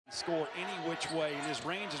score any which way, and his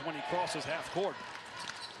range is when he crosses half court.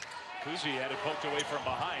 Kuzi had it poked away from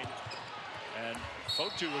behind, and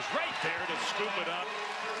Fotu was right there to scoop it up.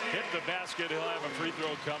 Hit the basket, he'll have a free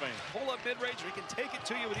throw coming. Pull up mid-range, he can take it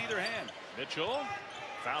to you with either hand. Mitchell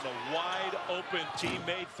found a wide open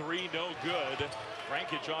teammate, three, no good.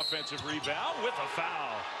 Vrankic offensive rebound with a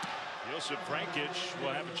foul. Josip Vrankic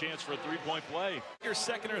will have a chance for a three-point play. Your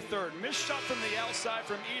second or third. Missed shot from the outside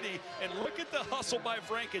from Edey. And look at the hustle by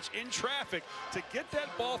Vrankic in traffic to get that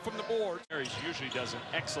ball from the board. He usually does an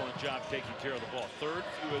excellent job taking care of the ball. Third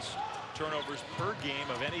fewest turnovers per game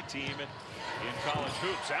of any team in college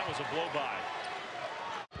hoops. That was a blow-by.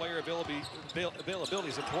 Player availability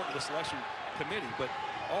is important to the selection committee, but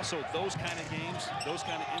also those kind of games, those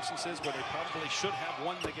kind of instances where they probably should have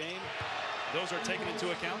won the game, those are taken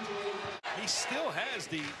into account. He still has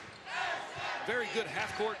the very good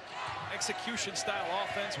half-court execution style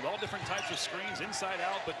offense with all different types of screens inside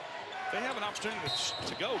out, but they have an opportunity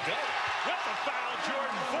to go. With the foul,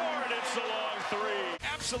 Jordan Ford, it's the long three.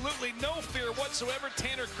 Absolutely no fear whatsoever.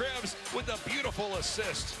 Tanner Krebs with a beautiful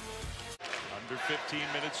assist. Under 15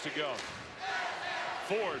 minutes to go.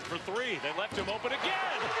 Ford for three. They left him open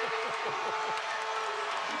again.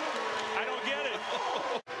 I don't get it.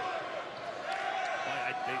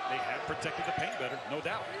 They have protected the paint better, no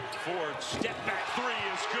doubt. Ford step back three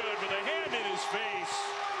is good with a hand in his face.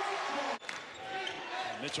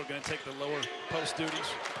 Mitchell going to take the lower post duties.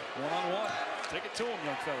 One-on-one. Take it to him,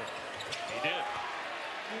 young fella. He did.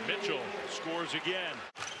 Mitchell scores again.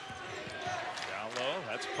 Down low,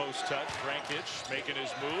 that's post touch. Vrankic making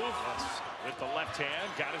his move with the left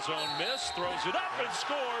hand. Got his own miss, throws it up and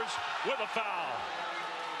scores with a foul.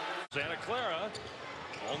 Santa Clara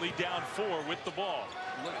only down 4 with the ball.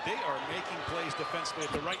 Look, they are making plays defensively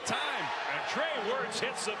at the right time. And Trey Wirtz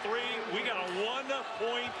hits the three. We got a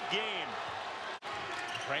 1-point game.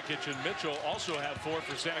 Vrankic and Mitchell also have 4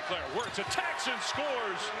 for Santa Clara. Wirtz attacks and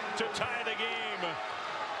scores to tie the game.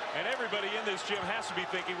 And everybody in this gym has to be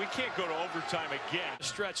thinking, we can't go to overtime again.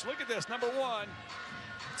 Stretch, look at this. Number one,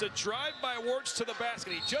 it's a drive by Wirtz to the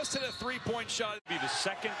basket. He just hit a three-point shot. It'll be the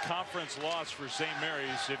second conference loss for St.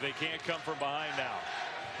 Mary's if they can't come from behind now.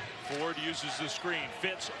 Ford uses the screen,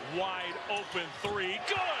 fits wide open three.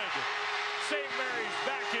 Good! St. Mary's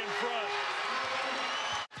back in front.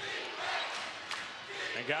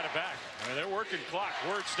 And got it back. I mean, they're working clock.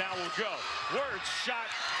 Wirtz now will go. Wirtz shot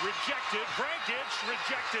rejected. Vrankic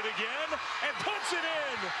rejected again and puts it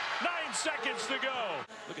in. 9 seconds to go.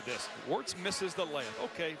 Look at this. Wirtz misses the layup.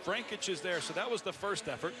 Okay, Vrankic is there, so that was the first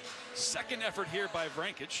effort. Second effort here by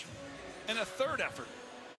Vrankic. And a third effort.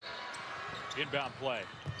 Inbound play.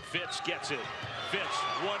 Fitz gets it. Fitz,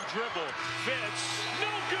 one dribble. Fitz,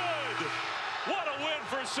 no good. What a win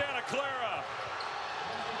for Santa Clara.